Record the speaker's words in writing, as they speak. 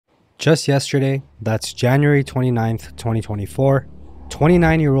Just yesterday, that's January 29th, 2024,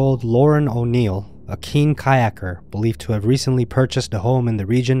 29-year-old Lauren O'Neill, a keen kayaker believed to have recently purchased a home in the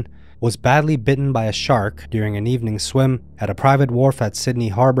region, was badly bitten by a shark during an evening swim at a private wharf at Sydney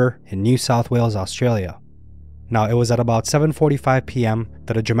Harbour in New South Wales, Australia. Now, it was at about 7:45 p.m.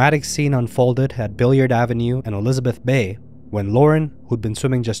 that a dramatic scene unfolded at Billiard Avenue in Elizabeth Bay when Lauren, who'd been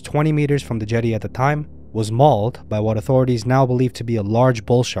swimming just 20 meters from the jetty at the time, was mauled by what authorities now believe to be a large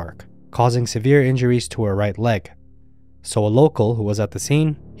bull shark, causing severe injuries to her right leg. So a local who was at the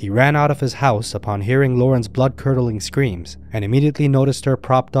scene, he ran out of his house upon hearing Lauren's blood-curdling screams and immediately noticed her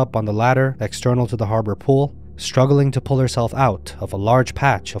propped up on the ladder external to the harbor pool, struggling to pull herself out of a large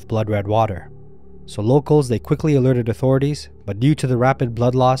patch of blood-red water. So locals, they quickly alerted authorities, but due to the rapid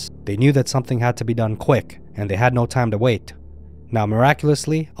blood loss, they knew that something had to be done quick, and they had no time to wait. Now,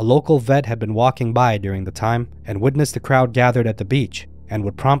 miraculously, a local vet had been walking by during the time and witnessed the crowd gathered at the beach, and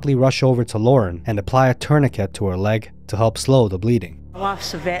would promptly rush over to Lauren and apply a tourniquet to her leg to help slow the bleeding. My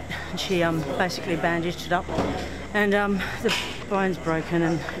wife's a vet, and she basically bandaged it up, and the bone's broken,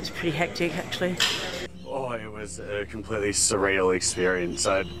 and it's pretty hectic actually. Oh, it was a completely surreal experience.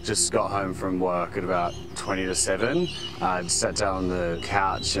 I just got home from work at about 20 to 7. I'd sat down on the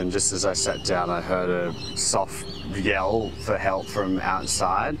couch, and just as I sat down, I heard a soft yell for help from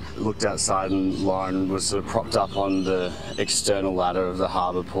outside. Looked outside, and Lauren was sort of propped up on the external ladder of the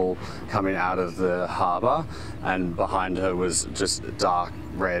harbour pool coming out of the harbour, and behind her was just dark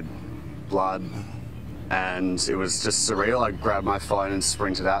red blood. And it was just surreal. I grabbed my phone and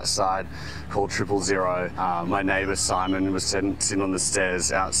sprinted outside, called 000. My neighbour Simon was sitting on the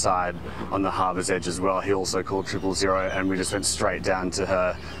stairs outside on the harbour's edge as well. He also called 000, and we just went straight down to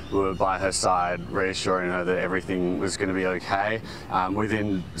her. We were by her side, reassuring her that everything was going to be okay.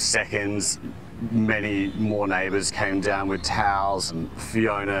 Within seconds, many more neighbours came down with towels, and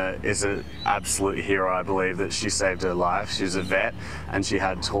Fiona is an absolute hero. I believe that she saved her life. She was a vet, and she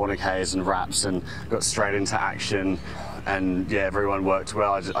had tourniquets and wraps and got straight into action. And yeah, everyone worked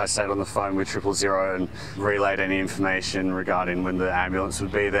well. I stayed on the phone with 000 and relayed any information regarding when the ambulance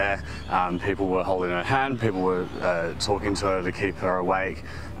would be there. People were holding her hand, people were talking to her to keep her awake.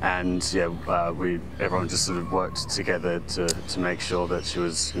 And yeah, everyone just sort of worked together to make sure that she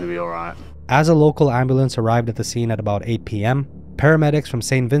was going to be all right. As a local ambulance arrived at the scene at about 8 p.m., paramedics from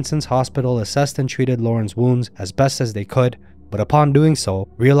St. Vincent's Hospital assessed and treated Lauren's wounds as best as they could, but upon doing so,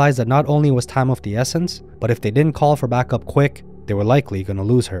 realized that not only was time of the essence, but if they didn't call for backup quick, they were likely going to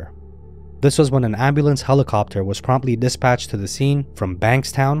lose her. This was when an ambulance helicopter was promptly dispatched to the scene from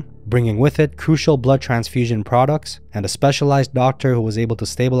Bankstown, bringing with it crucial blood transfusion products and a specialized doctor who was able to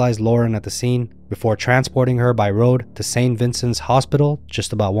stabilize Lauren at the scene before transporting her by road to St. Vincent's Hospital,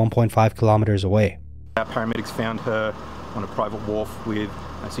 just about 1.5 kilometers away. Our paramedics found her on a private wharf with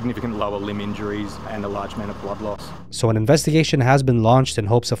significant lower limb injuries and a large amount of blood loss. So an investigation has been launched in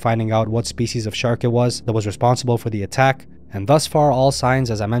hopes of finding out what species of shark it was that was responsible for the attack, and thus far all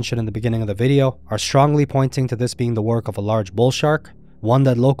signs, as I mentioned in the beginning of the video, are strongly pointing to this being the work of a large bull shark, one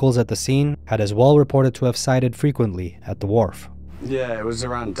that locals at the scene had as well reported to have sighted frequently at the wharf. Yeah, it was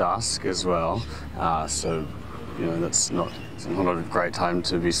around dusk as well, so you know, it's not a great time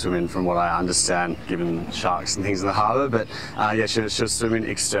to be swimming from what I understand, given sharks and things in the harbour. But yeah, she was swimming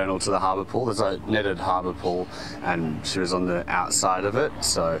external to the harbour pool. There's a netted harbour pool, and she was on the outside of it,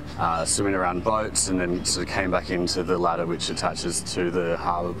 so swimming around boats, and then sort of came back into the ladder which attaches to the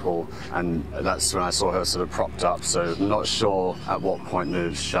harbour pool, and that's when I saw her sort of propped up. So I'm not sure at what point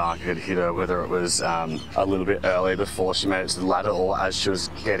the shark had hit her, whether it was a little bit early before she made it to the ladder, or as she was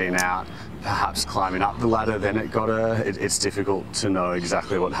getting out, perhaps climbing up the ladder, then it got her. It's difficult to know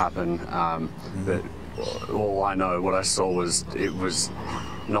exactly what happened, but all I know, what I saw was, it was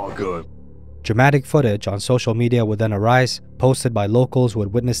not good. Dramatic footage on social media would then arise, posted by locals who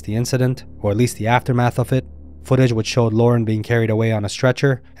had witnessed the incident, or at least the aftermath of it. Footage which showed Lauren being carried away on a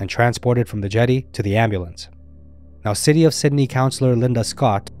stretcher and transported from the jetty to the ambulance. Now, City of Sydney Councillor Linda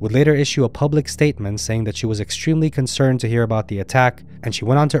Scott would later issue a public statement saying that she was extremely concerned to hear about the attack, and she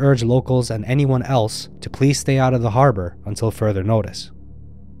went on to urge locals and anyone else to please stay out of the harbour until further notice.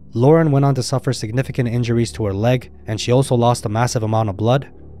 Lauren went on to suffer significant injuries to her leg, and she also lost a massive amount of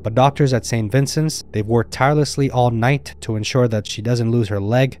blood, but doctors at St. Vincent's, they've worked tirelessly all night to ensure that she doesn't lose her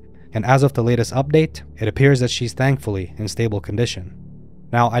leg, and as of the latest update, it appears that she's thankfully in stable condition.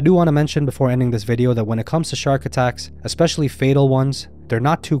 Now, I do want to mention before ending this video that when it comes to shark attacks, especially fatal ones, they're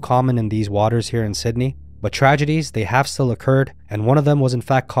not too common in these waters here in Sydney, but tragedies, they have still occurred, and one of them was in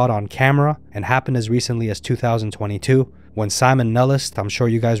fact caught on camera and happened as recently as 2022, when Simon Nellis, I'm sure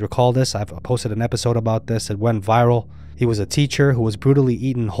you guys recall this, I've posted an episode about this, it went viral, He was a teacher who was brutally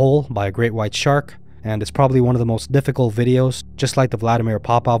eaten whole by a great white shark, and it's probably one of the most difficult videos, just like the Vladimir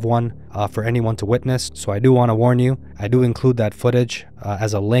Popov one, for anyone to witness. So I do want to warn you, I do include that footage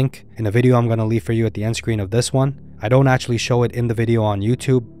as a link in a video I'm going to leave for you at the end screen of this one. I don't actually show it in the video on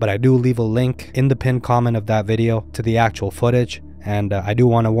YouTube, but I do leave a link in the pinned comment of that video to the actual footage. And I do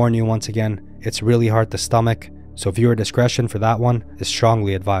want to warn you once again, it's really hard to stomach, so viewer discretion for that one is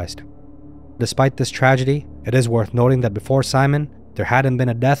strongly advised. Despite this tragedy, it is worth noting that before Simon, there hadn't been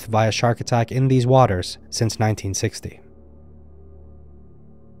a death via shark attack in these waters since 1960.